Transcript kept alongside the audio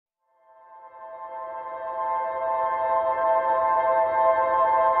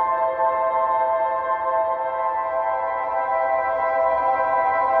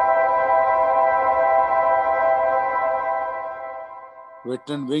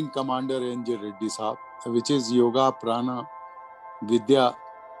Veteran Wing Commander ShriNJReddy Saab, which is Yoga, Prana, Vidya,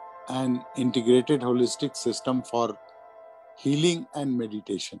 an integrated holistic system for healing and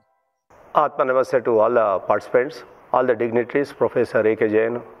meditation. Atma Namaste to all the participants, all the dignitaries, Professor A.K.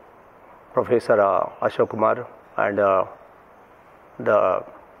 Jain, Professor Ashok Kumar, and the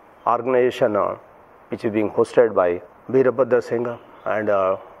organization which is being hosted by Veerabhadra Singh and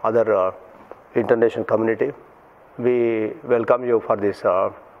other international community. We welcome you for this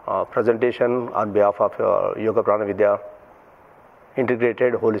presentation on behalf of Yoga Prana Vidya,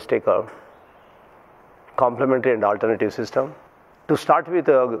 integrated, holistic, complementary and alternative system. To start with,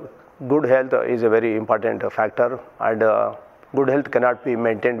 good health is a very important factor, and good health cannot be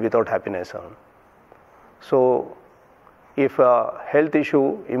maintained without happiness. So, if health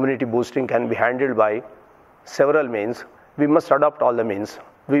issue, immunity boosting can be handled by several means, we must adopt all the means.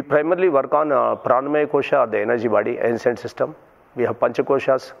 We primarily work on Pranamaya Kosha, or the energy body, ancient system. We have Pancha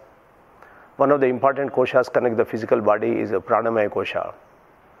Koshas. One of the important koshas connect the physical body is Pranamaya Kosha.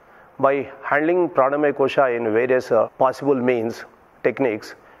 By handling Pranamaya Kosha in various possible means,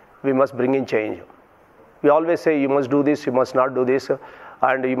 techniques, we must bring in change. We always say you must do this, you must not do this,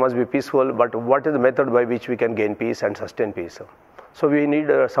 and you must be peaceful, but what is the method by which we can gain peace and sustain peace? So we need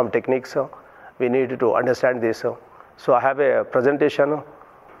some techniques, we need to understand this. So I have a presentation,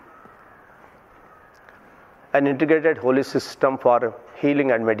 an integrated holistic system for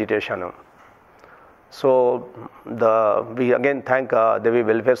healing and meditation. So we again thank Divi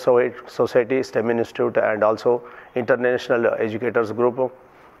Welfare Society, STEM Institute, and also International Educators Group,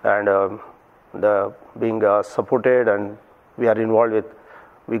 and being supported, and we are involved with.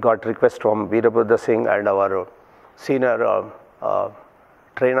 We got requests from Veerabhadra Singh and our senior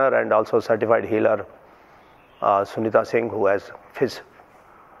trainer and also certified healer Sunita Singh, who has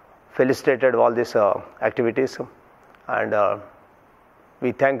felicitated all these activities, and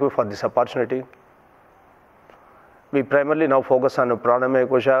we thank you for this opportunity. We primarily now focus on Pranamaya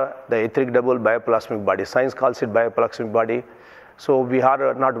Kosha, the etheric double bioplasmic body. Science calls it bioplasmic body. So we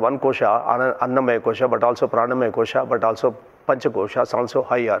are not one kosha, Annamaya Kosha, but also Pranamaya Kosha, but also Pancha Koshas, also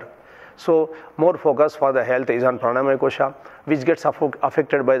higher. So more focus for the health is on Pranamaya Kosha, which gets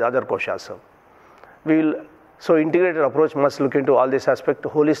affected by the other koshas. So integrated approach must look into all this aspect.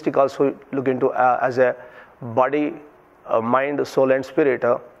 Holistic also look into as a body, mind, soul and spirit,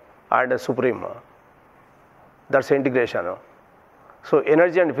 and a supreme. That's integration. So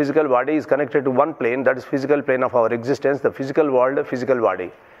energy and physical body is connected to one plane, that is physical plane of our existence, the physical world, physical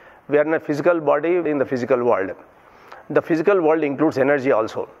body. We are in a physical body in the physical world. The physical world includes energy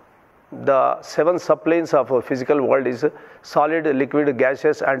also. The 7 subplanes of a physical world is solid, liquid,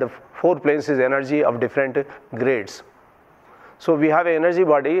 gaseous, and 4 planes is energy of different grades. So we have an energy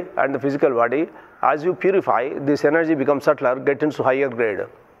body and the physical body. As you purify, this energy becomes subtler, get into higher grade,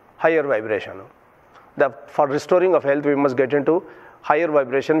 higher vibration. For restoring of health, we must get into higher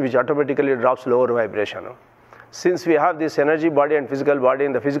vibration, which automatically drops lower vibration. Since we have this energy body and physical body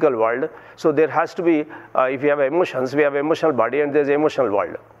in the physical world, so there has to be, if we have emotions, we have emotional body and there is emotional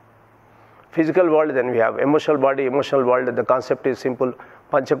world. Physical world, then we have emotional body, emotional world. The concept is simple.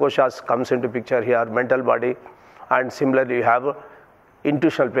 Panchakoshas comes into picture here, mental body, and similarly you have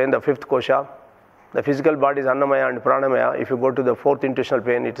intuitional plane, the 5th kosha. The physical body is Annamaya and Pranamaya. If you go to the 4th intuitional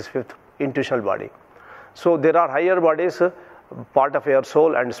plane, it is 5th intuitional body. So there are higher bodies, part of your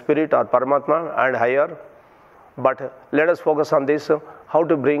soul and spirit or Paramatma and higher. But let us focus on this, how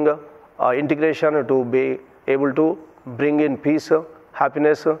to bring integration to be able to bring in peace,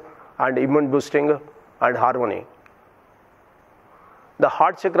 happiness, and immune boosting and harmony. The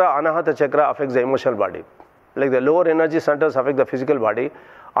heart chakra, Anahata chakra affects the emotional body. Like the lower energy centers affect the physical body,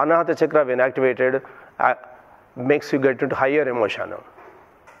 Anahata chakra when activated makes you get into higher emotion.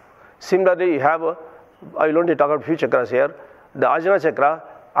 Similarly, you have, I will only talk about few chakras here. The Ajna chakra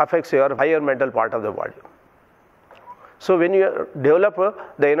affects your higher mental part of the body. So when you develop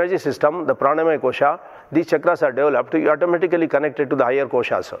the energy system, the Pranamaya Kosha, these chakras are developed, you automatically connected to the higher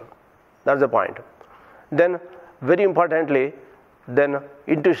koshas. That's the point. Then, very importantly, then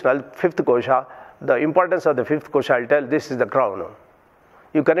intuitional, 5th kosha, the importance of the 5th kosha, I'll tell, this is the crown.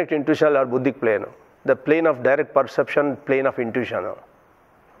 You connect intuitional or buddhic plane, the plane of direct perception, plane of intuition.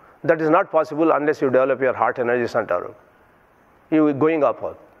 That is not possible unless you develop your heart energy center. You are going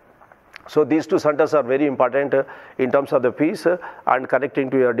upward. So these 2 centers are very important in terms of the peace and connecting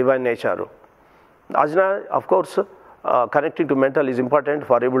to your divine nature. Ajna, of course, connecting to mental is important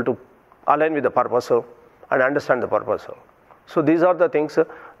for able to align with the purpose and understand the purpose. So these are the things.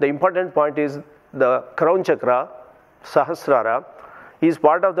 The important point is the crown chakra, Sahasrara, is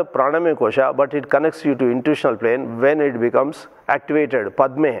part of the pranamaya kosha, but it connects you to intuitional plane when it becomes activated,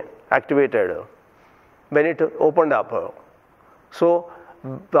 padme, activated, when it opened up. So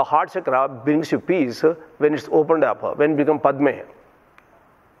the heart chakra brings you peace when it's opened up, when it becomes padme.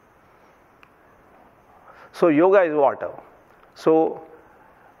 So yoga is what? So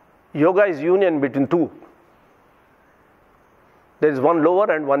yoga is union between two. There is one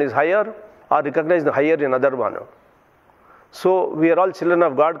lower and one is higher, or recognize the higher in other one. So we are all children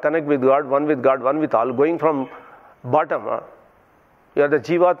of God, connect with God, one with all, going from bottom. You are the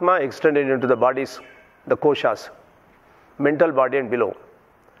Jivatma extended into the bodies, the koshas, mental body and below.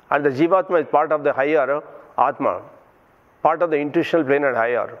 And the Jivatma is part of the higher Atma, part of the intuitional plane and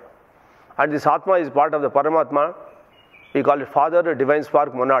higher. And this Atma is part of the Paramatma. We call it Father, Divine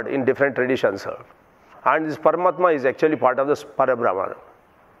Spark, Monad in different traditions. And this Paramatma is actually part of the Parabrahman.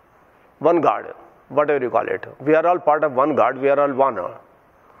 One God, whatever you call it. We are all part of one God, we are all one.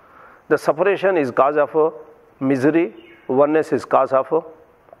 The separation is cause of misery, oneness is cause of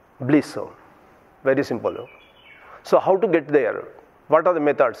bliss. Very simple. So how to get there? What are the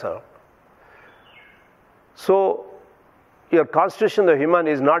methods? So your constitution, the human,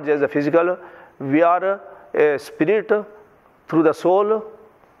 is not just the physical. We are a spirit through the soul,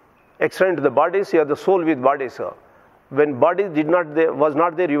 extend to the bodies. You are the soul with bodies. When body was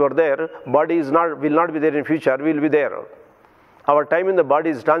not there, you were there. Body will not be there in future, we will be there. Our time in the body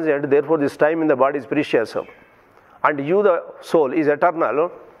is transient, therefore this time in the body is precious. And you, the soul, is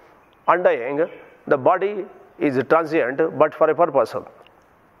eternal, undying. The body is transient, but for a purpose.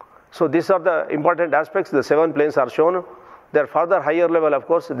 So these are the important aspects. The 7 planes are shown. They are further higher level, of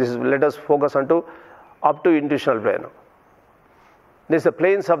course. Let us focus on up to intuitional plane. This is the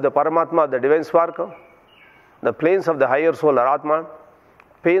planes of the Paramatma, the divine spark. The planes of the higher soul or Atma,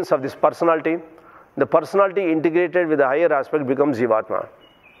 planes of this personality. The personality integrated with the higher aspect becomes Jivatma.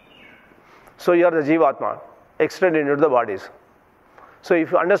 So you are the Jivatma, extended into the bodies. So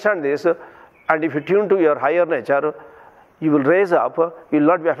if you understand this, and if you tune to your higher nature, you will raise up, you will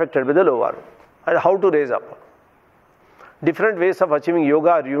not be affected by the lower. And how to raise up? Different ways of achieving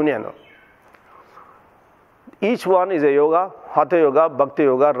yoga or union. Each one is a yoga, Hatha Yoga, Bhakti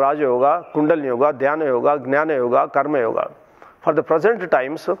Yoga, Raja Yoga, Kundalini Yoga, Dhyana Yoga, Jnana Yoga, Karma Yoga. For the present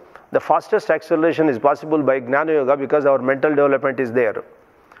times, the fastest acceleration is possible by Jnana Yoga because our mental development is there.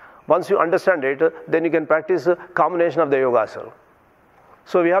 Once you understand it, then you can practice a combination of the yogas.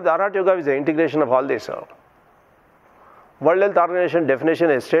 So we have the Arhat Yoga, which is the integration of all this. World Health Organization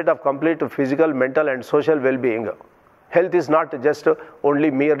definition is a state of complete physical, mental and social well-being. Health is not just only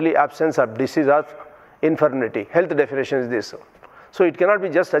merely absence of disease or infirmity. Health definition is this. So it cannot be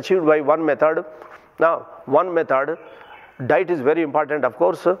just achieved by one method. Now, one method, diet is very important, of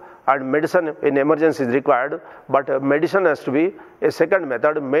course, and medicine in emergency is required, but medicine has to be a second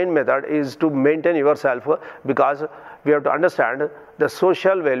method. Main method is to maintain yourself, because we have to understand the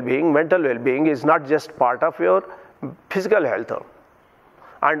social well-being, mental well-being is not just part of your physical health.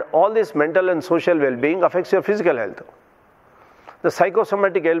 And all this mental and social well-being affects your physical health. The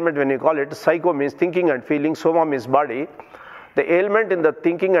psychosomatic ailment, when you call it, psycho means thinking and feeling, soma means body. The ailment in the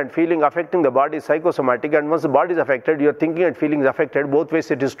thinking and feeling affecting the body is psychosomatic, and once the body is affected, your thinking and feeling is affected. Both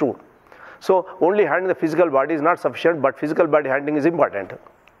ways it is true. So only handling the physical body is not sufficient, but physical body handling is important.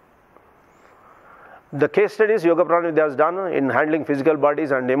 The case studies Yoga Prana Vidya has done in handling physical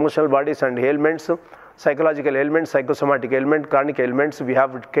bodies and emotional bodies and ailments, psychological ailments, psychosomatic ailments, chronic ailments. We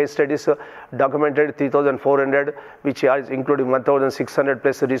have case studies documented 3,400, which is including 1,600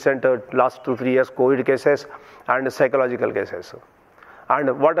 plus recent last 2-3 years COVID cases and psychological cases.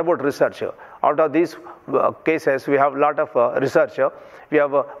 And what about research? Out of these cases, we have a lot of research. We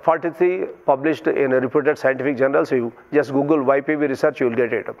have 43 published in reputed scientific journals. You just Google YPV research, you will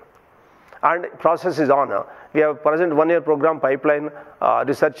get it. And process is on. We have present 1-year program pipeline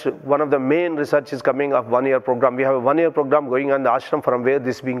research. One of the main research is coming of 1-year program. We have a 1-year program going on the ashram from where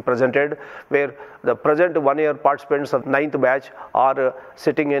this is being presented, where the present 1-year participants of 9th batch are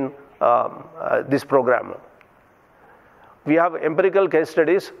sitting in this program. We have empirical case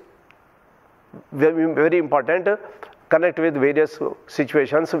studies, very important, connect with various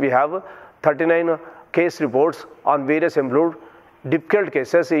situations. We have 39 case reports on various improved difficult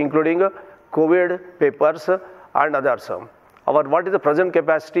cases, including COVID papers and others. What is the present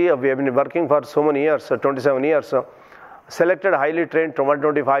capacity? We have been working for so many years, 27 years. Selected highly trained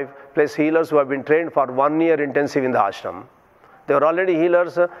 125 plus healers who have been trained for 1 year intensive in the ashram. They were already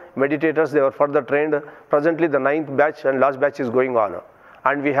healers, meditators, they were further trained. Presently the 9th batch and last batch is going on.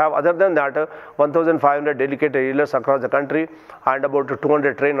 And we have, other than that, 1,500 dedicated healers across the country and about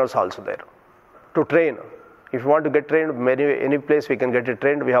 200 trainers also there to train. If you want to get trained, any place we can get it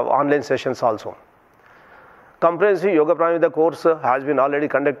trained. We have online sessions also. Comprehensive Yoga Prana Vidya course has been already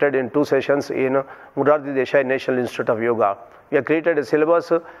conducted in 2 sessions in Morarji Desai National Institute of Yoga. We have created a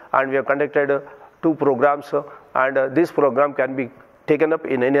syllabus and we have conducted 2 programs, and this program can be taken up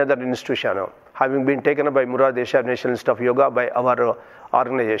in any other institution, having been taken up by Morarji Desai National Institute of Yoga by our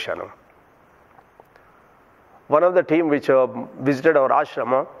organization. One of the team which visited our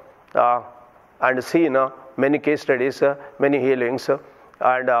ashrama and seen many case studies, many healings,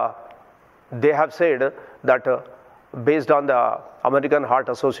 and they have said that based on the American Heart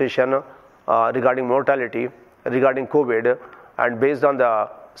Association regarding mortality, regarding COVID, and based on the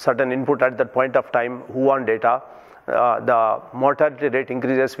certain input at that point of time, WHO data, the mortality rate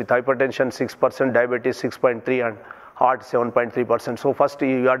increases with hypertension 6%, diabetes 6.3%, and heart 7.3%. So first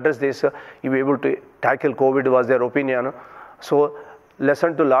you address this, you be able to tackle COVID was their opinion. So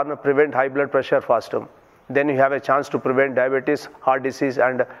lesson to learn, prevent high blood pressure first. Then you have a chance to prevent diabetes, heart disease,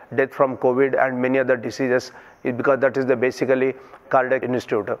 and death from COVID and many other diseases, because that is the basically cardiac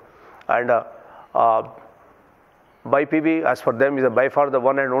institute. And YPV, as for them, is by far the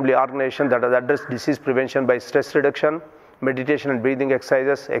one and only organization that has addressed disease prevention by stress reduction, meditation and breathing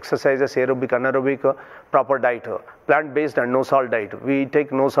exercises, aerobic, anaerobic, proper diet, plant-based and no-salt diet. We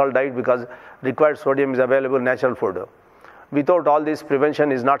take no-salt diet because required sodium is available, natural food. Without all this,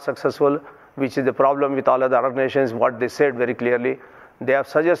 prevention is not successful, which is the problem with all other organizations, what they said very clearly. They have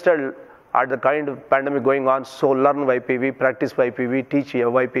suggested at the kind of pandemic going on, so learn YPV, practice YPV, teach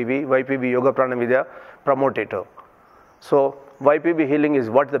YPV Yoga Prana Vidya, promote it. So YPV healing is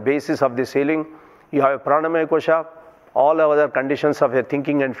what the basis of this healing. You have a pranamaya kosha, all other conditions of your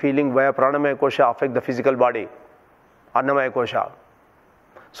thinking and feeling via pranamaya kosha affect the physical body, annamaya kosha.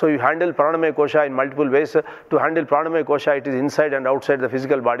 So you handle pranamaya kosha in multiple ways. To handle pranamaya kosha, it is inside and outside the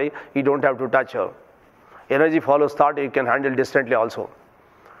physical body. You don't have to touch her. Energy follows thought. You can handle distantly also.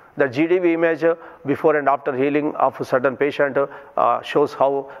 The GDV image before and after healing of a certain patient shows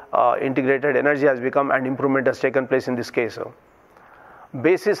how integrated energy has become and improvement has taken place in this case.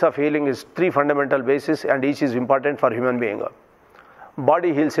 Basis of healing is 3 fundamental bases, and each is important for human being.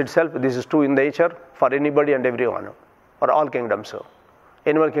 Body heals itself. This is true in nature for anybody and everyone, or all kingdoms.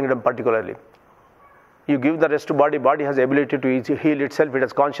 Animal kingdom particularly. You give the rest to body, body has the ability to heal itself. It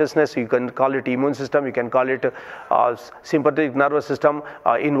has consciousness. You can call it immune system, you can call it sympathetic nervous system,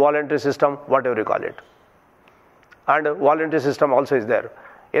 involuntary system, whatever you call it. And voluntary system also is there.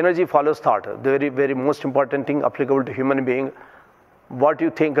 Energy follows thought. The very, very most important thing applicable to human being. What you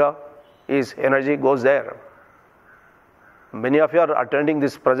think is energy goes there. Many of you are attending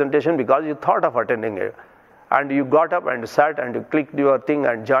this presentation because you thought of attending it. And you got up and sat and you clicked your thing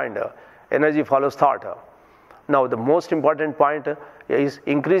and joined. Energy follows thought. Now the most important point is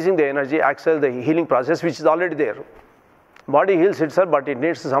increasing the energy, accelerate the healing process, which is already there. Body heals itself, but it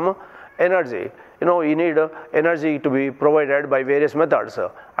needs some energy. You need energy to be provided by various methods.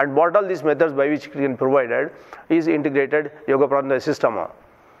 And what all these methods by which it can be provided is integrated Yoga Prana system.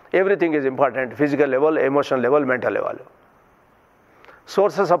 Everything is important, physical level, emotional level, mental level.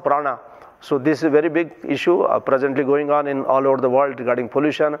 Sources of prana. So this is a very big issue presently going on in all over the world regarding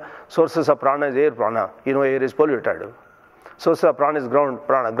pollution. Sources of prana is air prana. Air is polluted. Sources of prana is ground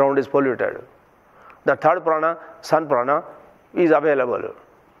prana. Ground is polluted. The third prana, sun prana, is available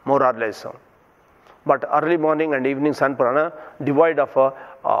more or less. But early morning and evening sun prana, devoid of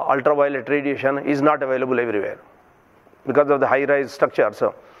ultraviolet radiation, is not available everywhere because of the high-rise structures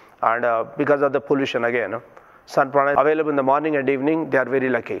and because of the pollution again. Sun prana is available in the morning and evening. They are very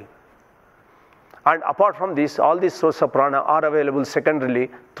lucky. And apart from this, all these sources of prana are available secondarily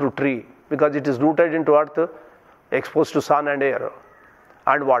through tree, because it is rooted into earth, exposed to sun and air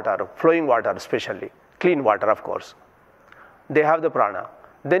and water, flowing water especially, clean water of course. They have the prana.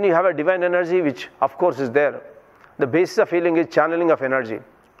 Then you have a divine energy which of course is there. The basis of healing is channeling of energy.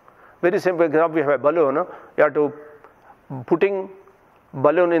 Very simple example, you have a balloon, you have to putting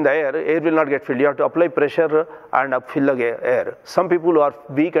balloon in the air will not get filled. You have to apply pressure and fill the air. Some people who are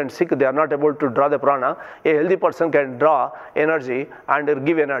weak and sick, they are not able to draw the prana. A healthy person can draw energy and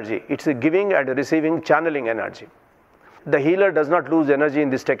give energy. It's a giving and receiving, channeling energy. The healer does not lose energy in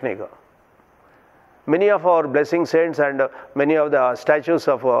this technique. Many of our blessing saints and many of the statues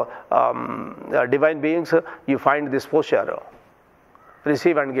of divine beings, you find this posture.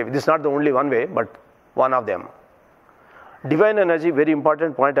 Receive and give. This is not the only one way, but one of them. Divine energy, very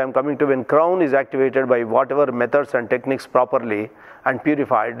important point I am coming to. When crown is activated by whatever methods and techniques properly and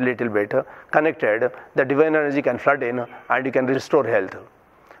purified little bit, connected, the divine energy can flood in and you can restore health.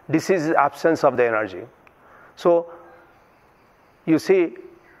 Disease is absence of the energy. So, you see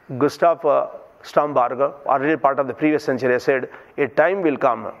Gustav Stamberg, already part of the previous century, said, a time will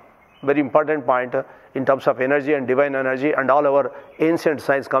come, very important point in terms of energy and divine energy, and all our ancient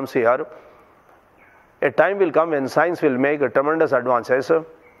science comes here. A time will come when science will make tremendous advances,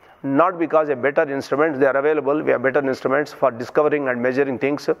 not because a better instruments, they are available, we have better instruments for discovering and measuring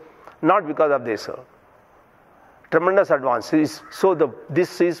things, not because of this. Tremendous advances. So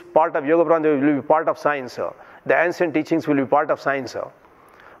this is part of Yoga Prana, will be part of science. The ancient teachings will be part of science.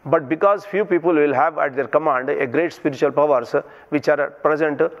 But because few people will have at their command a great spiritual powers which are at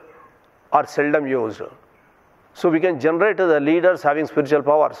present are seldom used. So we can generate the leaders having spiritual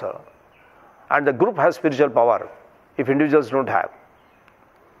powers, and the group has spiritual power if individuals don't have.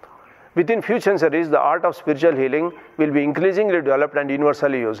 Within few centuries, the art of spiritual healing will be increasingly developed and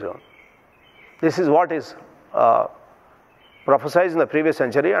universally used. This is what is prophesied in the previous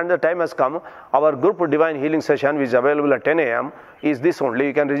century, and the time has come. Our group divine healing session, which is available at 10 a.m., is this only.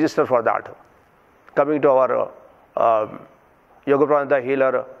 You can register for that. Coming to our Yoga Prana the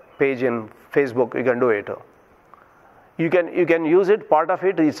Healer page in Facebook, you can do it. You can use it. Part of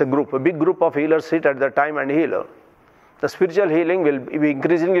it is a group. A big group of healers sit at the time and heal. The spiritual healing will be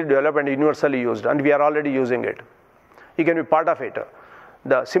increasingly developed and universally used, and we are already using it. You can be part of it.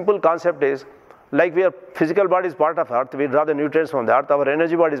 The simple concept is, like our physical body is part of earth, we draw the nutrients from the earth, our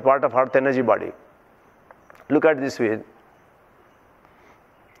energy body is part of earth energy body. Look at this way.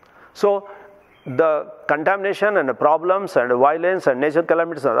 So the contamination and the problems and the violence and natural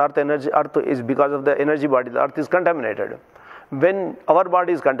calamities of earth is because of the energy body. The earth is contaminated. When our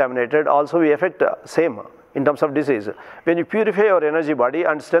body is contaminated, also we affect same in terms of disease. When you purify your energy body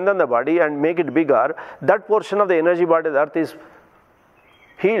and strengthen the body and make it bigger, that portion of the energy body of the earth is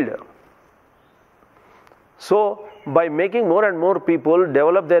healed. So by making more and more people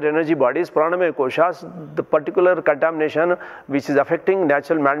develop their energy bodies, pranamaya koshas, the particular contamination which is affecting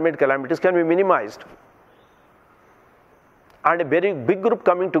natural man-made calamities can be minimized. And a very big group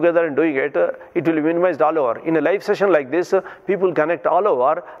coming together and doing it, it will be minimized all over. In a live session like this, people connect all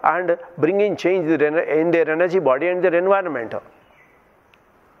over and bring in change in their energy body and their environment.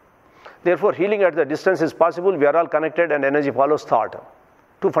 Therefore, healing at the distance is possible. We are all connected, and energy follows thought.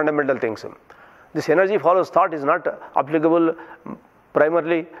 Two fundamental things. This energy follows thought is not applicable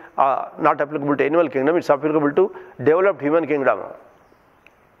primarily, not applicable to animal kingdom, it's applicable to developed human kingdom.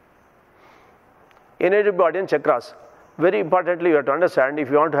 Energy body and chakras. Very importantly, you have to understand, if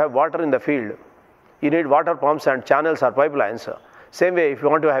you want to have water in the field, you need water pumps and channels or pipelines. Same way, if you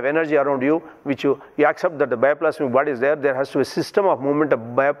want to have energy around you, which you accept that the bioplasmic body is there, there has to be a system of movement of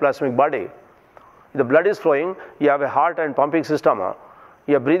bioplasmic body. The blood is flowing, you have a heart and pumping system.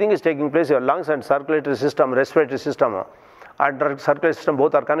 Your breathing is taking place, your lungs and circulatory system, respiratory system, and circulatory system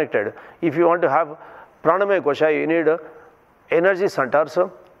both are connected. If you want to have pranamaya kosha, you need energy centers,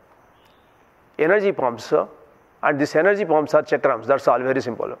 energy pumps, and these energy pumps are chakrams. That's all, very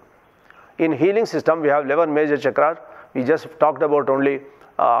simple. In healing system, we have 11 major chakras. We just talked about only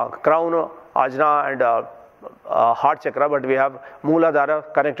crown, ajna, and heart chakra, but we have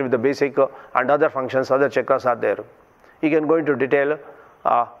Mooladhara connected with the basic and other functions, other chakras are there. You can go into detail,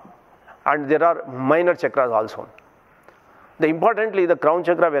 and there are minor chakras also. Importantly, the crown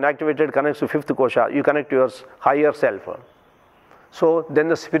chakra, when activated, connects to fifth kosha. You connect to your higher self. So then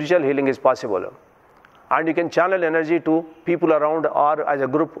the spiritual healing is possible. And you can channel energy to people around, or as a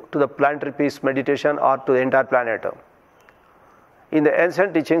group to the planetary peace meditation, or to the entire planet. In the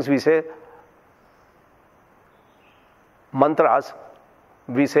ancient teachings, we say mantras,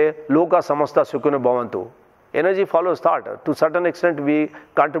 we say loka samasta sukhino bhavantu. Energy follows thought. To a certain extent, we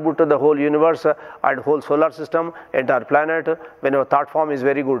contribute to the whole universe and whole solar system, entire planet, when our thought form is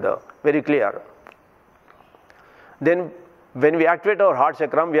very good, very clear. Then when we activate our heart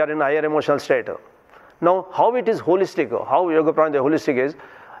chakra, we are in a higher emotional state. Now, how it is holistic, how Yoga Prana holistic is,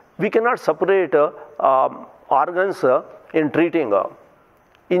 we cannot separate organs in treating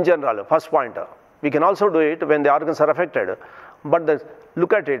in general, first point. We can also do it when the organs are affected. But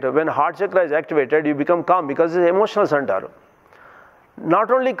look at it, when heart chakra is activated, you become calm because it's an emotional center.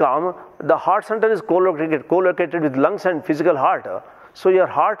 Not only calm, the heart center is co-located with lungs and physical heart. So your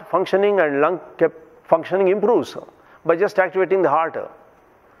heart functioning and lung functioning improves by just activating the heart.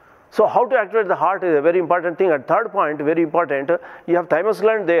 So how to activate the heart is a very important thing. And third point, very important, you have thymus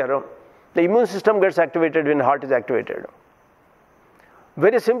gland there. The immune system gets activated when heart is activated.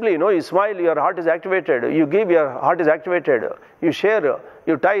 Very simply, you smile, your heart is activated. You give, your heart is activated. You share,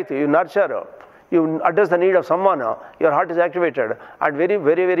 you tithe, you nurture, you address the need of someone, your heart is activated. And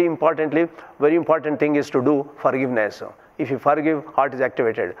very importantly, very important thing is to do forgiveness. If you forgive, heart is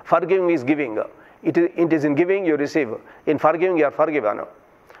activated. Forgiving is giving. It is in giving you receive. In forgiving, you are forgiven.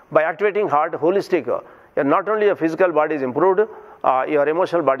 By activating heart, holistic, not only your physical body is improved, your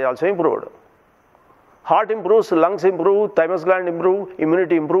emotional body also improved. Heart improves, lungs improve, thymus gland improve,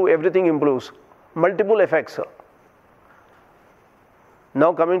 immunity improve, everything improves. Multiple effects.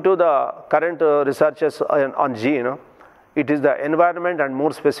 Now coming to the current researches on gene, it is the environment and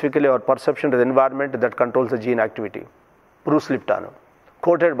more specifically our perception of the environment that controls the gene activity. Bruce Lipton,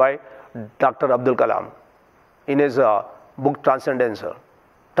 quoted by Dr. Abdul Kalam in his book Transcendence.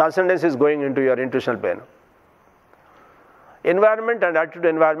 Transcendence is going into your intuitional pain. Environment and attitude to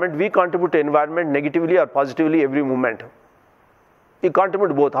environment, we contribute to environment negatively or positively every moment. You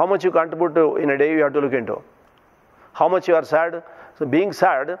contribute both. How much you contribute to in a day you have to look into. How much you are sad. So being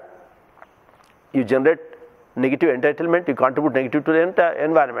sad, you generate negative entitlement, you contribute negative to the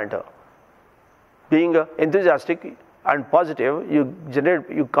environment. Being enthusiastic and positive,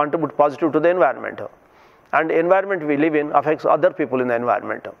 you contribute positive to the environment. And the environment we live in affects other people in the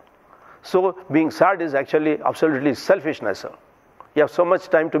environment. So being sad is actually absolutely selfishness. You have so much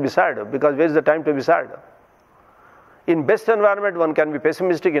time to be sad, because where is the time to be sad? In best environment, one can be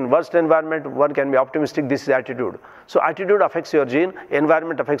pessimistic. In worst environment, one can be optimistic. This is attitude. So attitude affects your gene,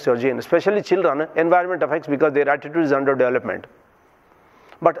 environment affects your gene. Especially children, environment affects because their attitude is under development.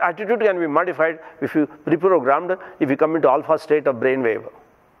 But attitude can be modified if you reprogrammed, if you come into alpha state of brainwave.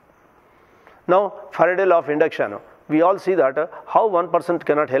 Now, Faraday law of induction. We all see that how one person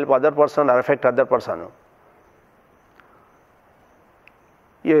cannot help other person or affect other person.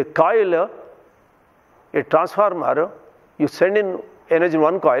 A coil, a transformer, you send in energy in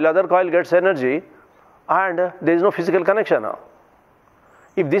one coil, other coil gets energy, and there is no physical connection.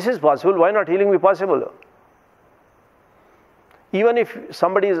 If this is possible, why not healing be possible? Even if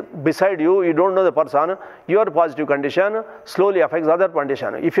somebody is beside you, you don't know the person, your positive condition slowly affects other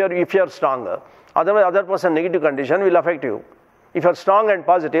condition. If you are strong, otherwise other person negative condition will affect you. If you are strong and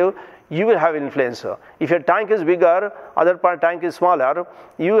positive, you will have influence. If your tank is bigger, other tank is smaller,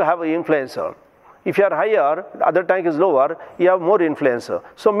 you have influence. If you are higher, other tank is lower, you have more influence.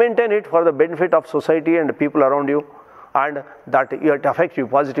 So maintain it for the benefit of society and the people around you, and that it affects you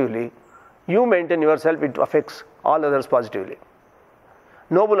positively. You maintain yourself, it affects all others positively.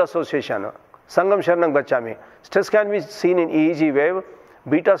 Noble association, Sangam Sharanam Gacchami. Stress can be seen in EEG wave,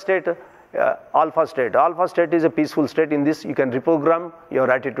 beta state, alpha state. Alpha state is a peaceful state. In this, you can reprogram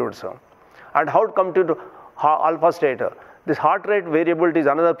your attitudes. And how to come to alpha state? This heart rate variability is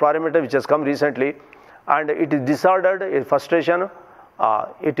another parameter which has come recently, and it is disordered in frustration.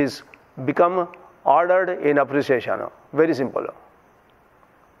 It is become ordered in appreciation. Very simple.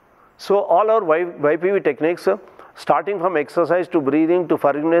 So all our YPV techniques, starting from exercise to breathing to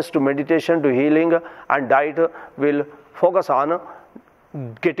forgiveness to meditation to healing and diet, will focus on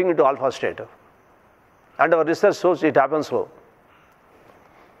getting into alpha state. And our research shows it happens so.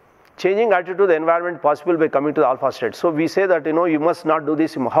 Changing attitude to the environment possible by coming to the alpha state. So we say that you must not do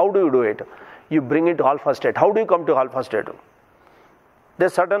this. How do you do it? You bring it to alpha state. How do you come to alpha state?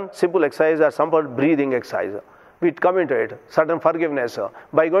 There's certain simple exercise or some breathing exercise. We come into it. Certain forgiveness.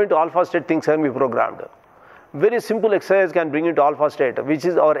 By going to alpha state, things can be programmed. Very simple exercise can bring you to alpha state, which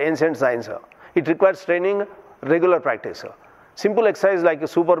is our ancient science. It requires training, regular practice. Simple exercise like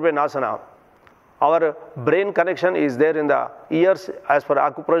super brain asana. Our brain connection is there in the ears as per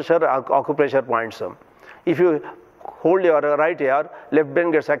acupressure points. If you hold your right ear, left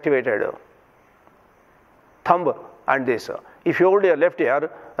brain gets activated. Thumb and this. If you hold your left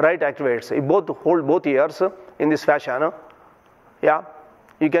ear, right activates. If both hold both ears in this fashion,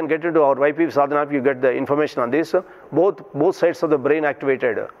 you can get into our YPV sadhana, you get the information on this. Both sides of the brain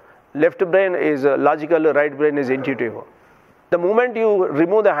activated. Left brain is logical, right brain is intuitive. The moment you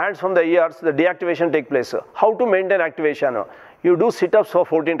remove the hands from the ears, the deactivation takes place. How to maintain activation? You do sit-ups for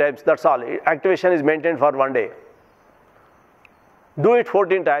 14 times, that's all. Activation is maintained for one day. Do it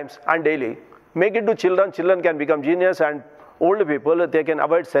 14 times and daily. Make it to children. Children can become genius, and old people, they can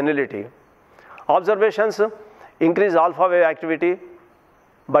avoid senility. Observations, increase alpha wave activity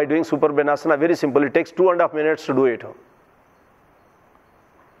by doing super brain asana. Very simple. It takes 2.5 minutes to do it.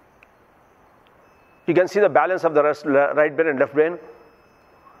 You can see the balance of the right brain and left brain.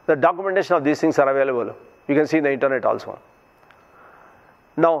 The documentation of these things are available. You can see in the internet also.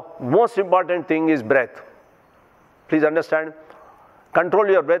 Now, most important thing is breath. Please understand. Control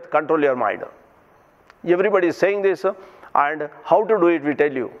your breath, control your mind. Everybody is saying this, and how to do it we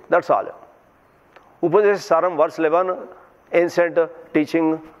tell you. That's all. Upadesh Saram verse 11, ancient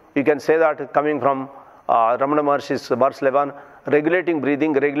teaching, you can say that coming from Ramana Maharshi's verse 11, regulating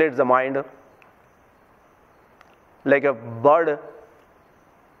breathing regulates the mind. Like a bird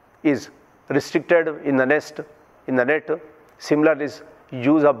is restricted in the nest, in the net, similar is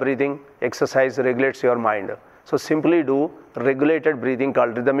use of breathing, exercise regulates your mind. So simply do regulated breathing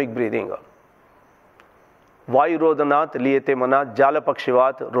called rhythmic breathing. Vayurodhanat liyate mana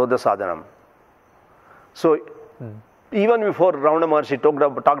jalapakshivat rodha sadhanam. So even before Ramana Maharshi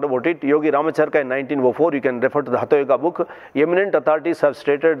talked about it, Yogi Ramacharka in 1904, you can refer to the Hatha Yoga book, eminent authorities have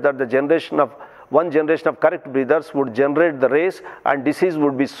stated that one generation of correct breathers would generate the race and disease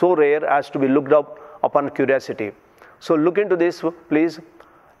would be so rare as to be looked up upon curiosity. So look into this, please.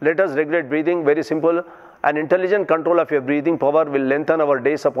 Let us regulate breathing, very simple. An intelligent control of your breathing power will lengthen our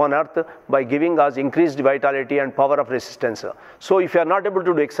days upon earth by giving us increased vitality and power of resistance. So if you are not able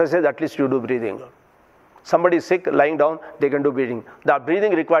to do exercise, at least you do breathing. Somebody is sick, lying down, they can do breathing. The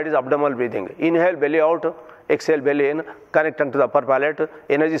breathing required is abdominal breathing. Inhale, belly out, exhale, belly in, connect tongue to the upper palate,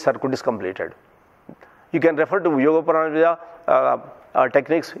 energy circuit is completed. You can refer to Yoga Prana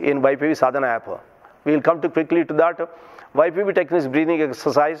techniques in YPV Sadhana app. We will come quickly to that. YPV techniques breathing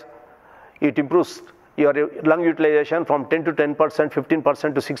exercise, it improves your lung utilization from 10 to 10%,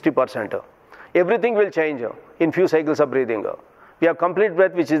 15% to 60%. Everything will change in few cycles of breathing. We have complete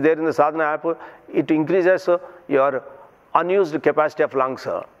breath, which is there in the sadhana app. It increases your unused capacity of lungs,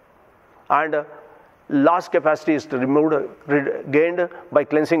 and lost capacity is gained by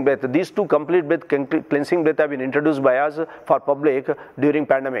cleansing breath. These two complete breath, cleansing breath have been introduced by us for public during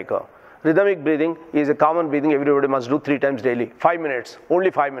pandemic. Rhythmic breathing is a common breathing everybody must do 3 times daily. 5 minutes,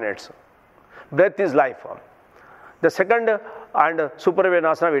 only 5 minutes. Breath is life. The second and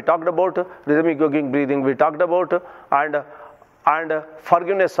Suparavenasana we talked about, rhythmic yogic breathing we talked about, and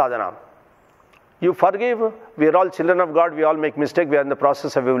forgiveness sadhana. You forgive, we are all children of God, we all make mistakes, we are in the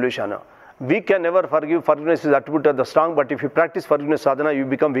process of evolution. We can never forgive, forgiveness is attribute of the strong, but if you practice forgiveness sadhana, you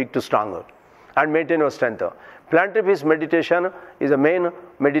become weak to strong and maintain your strength. Planetary peace meditation is the main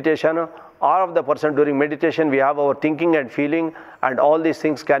meditation. All of the person during meditation, we have our thinking and feeling, and all these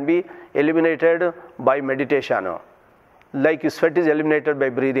things can be eliminated by meditation. Like sweat is eliminated by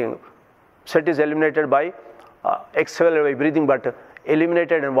breathing, sweat is eliminated by exhale by breathing, but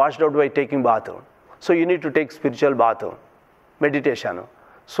eliminated and washed out by taking bath. So you need to take spiritual bath, meditation.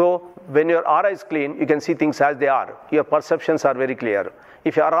 So when your aura is clean, you can see things as they are. Your perceptions are very clear.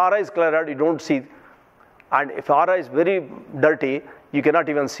 If your aura is clear, you don't see. And if aura is very dirty, you cannot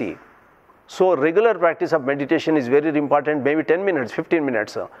even see. So regular practice of meditation is very important, maybe 10 minutes, 15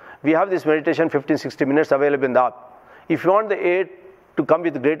 minutes. We have this meditation 15, 60 minutes available in the app. If you want the air to come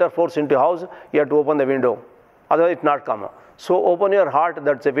with greater force into house, you have to open the window. Otherwise it not come. So open your heart,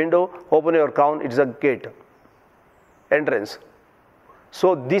 that's a window. Open your crown, it's a gate, entrance.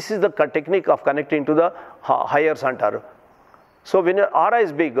 So this is the technique of connecting to the higher center. So when your aura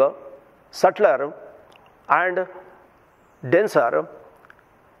is bigger, subtler and denser,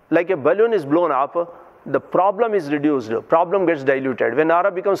 like a balloon is blown up, the problem is reduced, problem gets diluted. When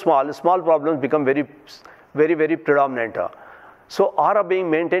aura becomes small, small problems become very, very predominant. So aura being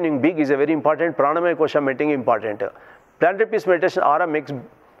maintaining big is a very important, pranamaya kosha maintaining important. Planetary peace meditation, aura makes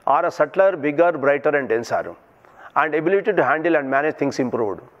aura subtler, bigger, brighter and denser. And ability to handle and manage things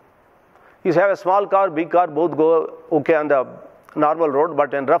improved. You have a small car, big car, both go okay on the normal road,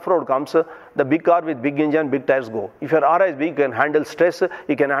 but when rough road comes, the big car with big engine, big tires go. If your aura is big, you can handle stress,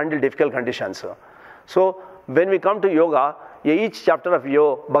 you can handle difficult conditions. So when we come to yoga, each chapter of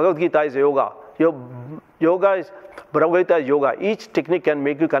Bhagavad Gita is yoga. Yoga is Bhagavad Gita is yoga. Each technique can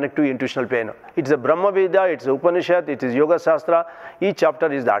make you connect to intuitional pain. It's a Brahma Vidya, it's a Upanishad, it is Yoga Shastra. Each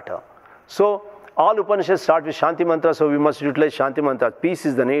chapter is that. So all Upanishads start with Shanti Mantra, so we must utilize Shanti Mantra. Peace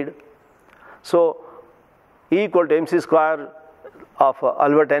is the need. So E equal to MC square of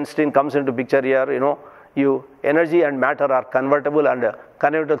Albert Einstein comes into picture here. Energy and matter are convertible and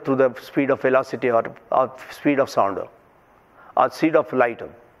connected through the speed of velocity or speed of sound or speed of light.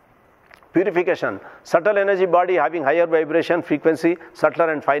 Purification, subtle energy body having higher vibration frequency,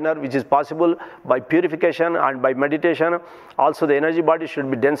 subtler and finer, which is possible by purification and by meditation. Also the energy body should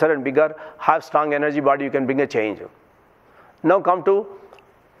be denser and bigger, have strong energy body, you can bring a change. Now come to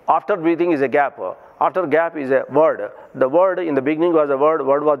after breathing is a gap. After gap is a word. The word in the beginning was a word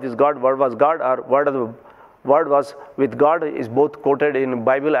was with God, word was God, or word was with God is both quoted in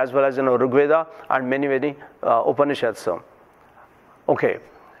Bible as well as in Rigveda and many Upanishads. Okay.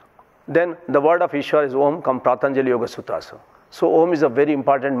 Then the word of Ishwar is Om, come Patanjali Yoga Sutras. So Om is a very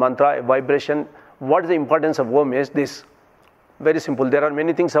important mantra, a vibration. What is the importance of Om is this. Very simple. There are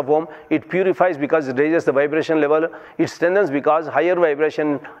many things of Om. It purifies because it raises the vibration level. It strengthens because higher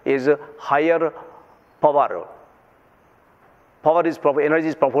vibration is higher power. Energy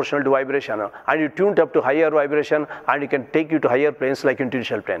is proportional to vibration. And you tuned up to higher vibration and it can take you to higher planes like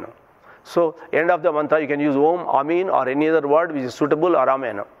intuitional plane. So end of the mantra you can use Om, Amin or any other word which is suitable or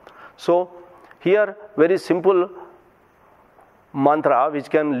Amen. So here very simple mantra which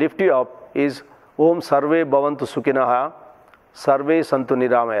can lift you up is Om Sarve Bhavantu Sukhinaha Sarve Santu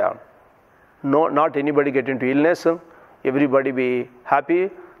Niramaya. No, not anybody get into illness, everybody be happy.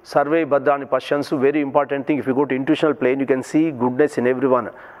 Sarve Bhadrani Pashyansu, very important thing. If you go to intuitional plane, you can see goodness in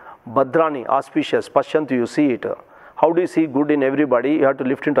everyone. Bhadrani, auspicious, Pashyantu, you see it. How do you see good in everybody? You have to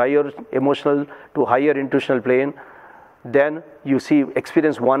lift into higher emotional to higher intuitional plane. Then you see,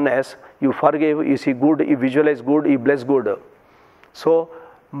 experience oneness, you forgive, you see good, you visualize good, you bless good. So,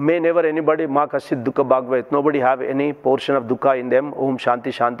 may never anybody ma kaschit dukkha bhagavait. Nobody have any portion of dukkha in them. Om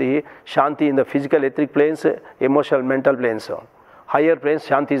Shanti Shanti. Shanti in the physical etheric planes, emotional mental planes. Higher planes,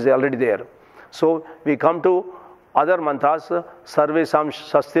 Shanti is already there. So we come to other mantras. Sarve Sam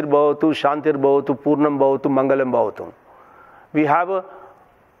Shastir Bhavatu, Shantir Bhavatu, Purnam Bhavatu, Mangalam Bhavatu. We have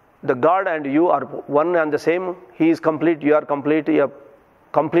the God and you are one and the same. He is complete, you are complete, you are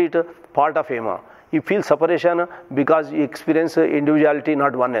complete part of Him. You feel separation because you experience individuality,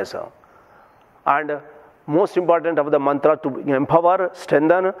 not oneness. And most important of the mantra to empower,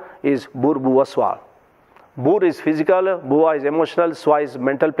 strengthen is Bhur Bhuva Swa. Bhur is physical, Bhuva is emotional, Swa is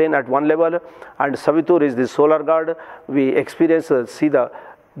mental plane at one level, and Savitur is the solar god. We experience, see the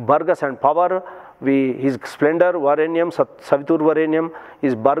Bhargas and power. His splendor, Varenyam, Savitur Varenyam,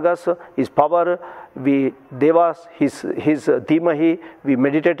 his Bhargas, his power. We Devas, his Dhimahi, we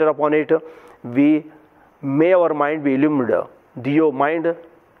meditated upon it. We may our mind be illuminated. Diyo mind,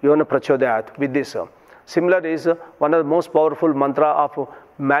 Yona Prachodayat, with this. Similar is one of the most powerful mantra of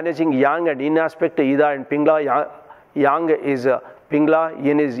managing yang and yin aspect, Ida and Pingla. Yang is Pingla,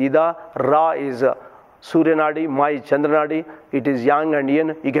 yin is Ida, Ra is Suryanadi, Mai Chandranadi. It is yang and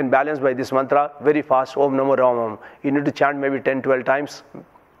yin. You can balance by this mantra very fast. Om Namo Ramam. You need to chant maybe 10-12 times.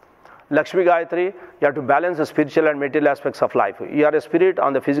 Lakshmi Gayatri, you have to balance the spiritual and material aspects of life. You are a spirit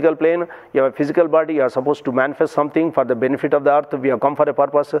on the physical plane, you have a physical body, you are supposed to manifest something for the benefit of the earth. We have come for a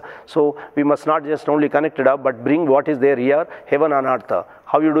purpose. So we must not just only connect it up, but bring what is there here, heaven on earth.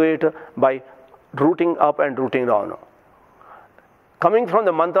 How you do it? By rooting up and rooting down. Coming from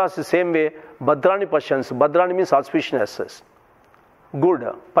the mantras the same way, Bhadrani Pashyans. Bhadrani means auspiciousness. Good.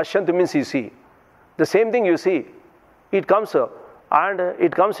 Pashyantu means you see. The same thing you see. It comes and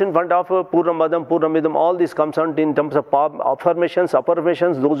it comes in front of Purnam Purnamidam, all this comes out in terms of affirmations.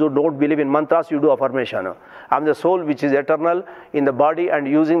 Those who don't believe in mantras, you do affirmation. I am the soul which is eternal in the body and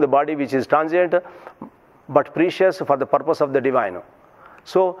using the body which is transient but precious for the purpose of the divine.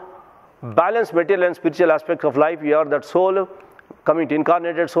 So, balance material and spiritual aspects of life. You are that soul, coming to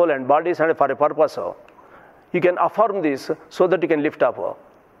incarnated soul and bodies and for a purpose. You can affirm this so that you can lift up.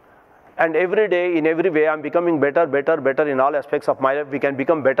 And every day, in every way, I am becoming better in all aspects of my life. We can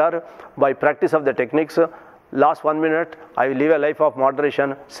become better by practice of the techniques. Last 1 minute, I will live a life of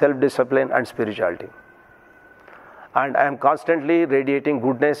moderation, self-discipline and spirituality. And I am constantly radiating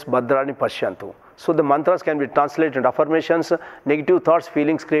goodness, Bhadrani Pashyantu. So the mantras can be translated into affirmations. Negative thoughts,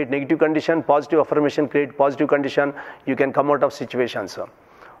 feelings create negative condition. Positive affirmation create positive condition. You can come out of situations.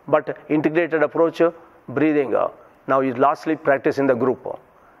 But integrated approach, breathing. Now you lastly practice in the group.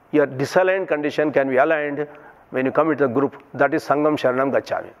 Your disaligned condition can be aligned when you come into the group. That is Sangam Sharanam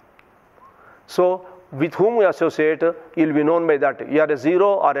Gacchami. So, with whom you associate, you will be known by that. You are a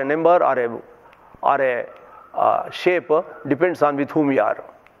zero or a number or a shape, depends on with whom you are.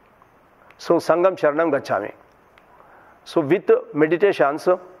 So, Sangam Sharanam Gacchami. So, with meditations,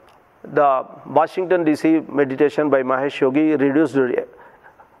 the Washington DC meditation by Mahesh Yogi reduced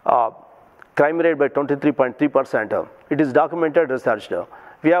crime rate by 23.3%. It is documented, researched.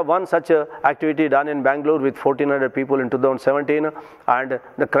 We have one such activity done in Bangalore with 1400 people in 2017 and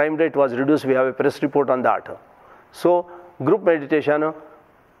the crime rate was reduced. We have a press report on that. So group meditation,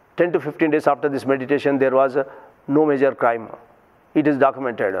 10 to 15 days after this meditation there was no major crime. It is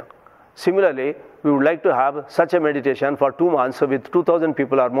documented. Similarly, we would like to have such a meditation for 2 months with 2000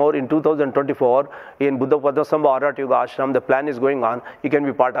 people or more in 2024 in Buddha Padmasambha Arat Yoga Ashram. The plan is going on. You can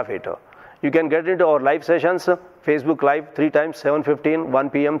be part of it. You can get into our live sessions, Facebook Live 3 times, 7:15, 1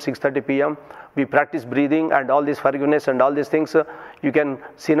 p.m., 6:30 p.m. We practice breathing and all this forgiveness and all these things. You can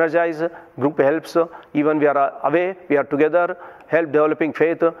synergize, group helps. Even we are away, we are together, help developing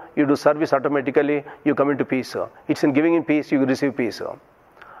faith. You do service automatically, you come into peace. It's in giving in peace, you receive peace.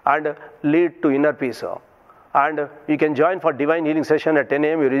 And lead to inner peace. And you can join for divine healing session at 10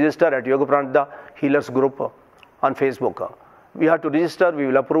 a.m. You register at Yoga Prana Healers Group on Facebook. We have to register, we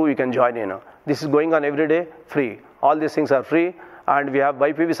will approve, you can join in. This is going on every day, free. All these things are free And we have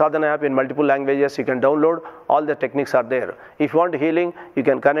YPV Sadhana app in multiple languages. You can download. All the techniques are there. If you want healing, you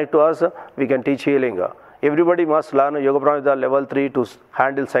can connect to us. We can teach healing. Everybody must learn Yoga Prana level 3 to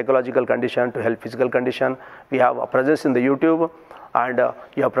handle psychological condition, to help physical condition. We have a presence in the YouTube, and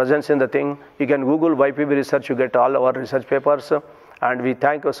you have presence in the thing. You can Google YPV research. You get all our research papers. And we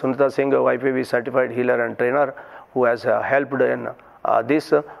thank Sunita Singh, YPV certified healer and trainer, who has helped in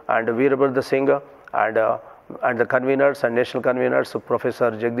this, and Veerabhadra Singh, and the conveners and national conveners,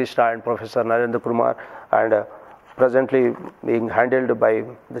 Professor Jagdish Rai and Professor Narendra Kumar, and presently being handled by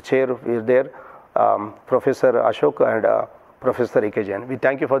the chair is there, Professor Ashok and Professor A.K. Jain. We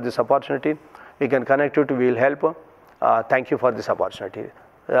thank you for this opportunity. We can connect you to, we will help. Thank you for this opportunity.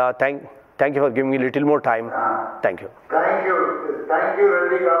 Thank you for giving me a little more time. Thank you. Thank you,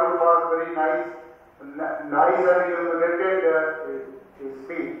 Reddy Garu, for very nice and illuminated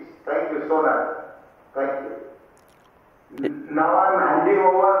speech. Thank you so much. Thank you. Now I am handing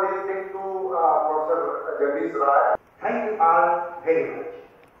over this thing to Professor Jagdish Rai. Thank you all very much.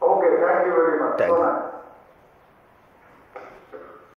 Okay, thank you very much. Thank so you. much.